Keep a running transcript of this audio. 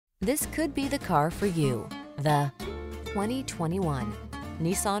This could be the car for you. The 2021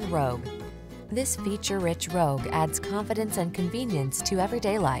 Nissan Rogue. This feature-rich Rogue adds confidence and convenience to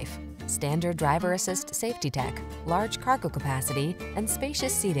everyday life. Standard driver assist safety tech, large cargo capacity, and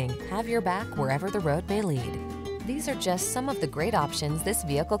spacious seating have your back wherever the road may lead. These are just some of the great options this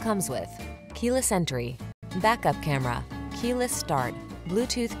vehicle comes with: keyless entry, backup camera, keyless start,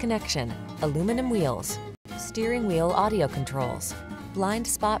 Bluetooth connection, aluminum wheels, steering wheel audio controls, blind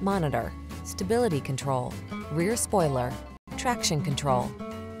spot monitor, stability control, rear spoiler, traction control.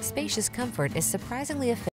 Spacious comfort is surprisingly efficient.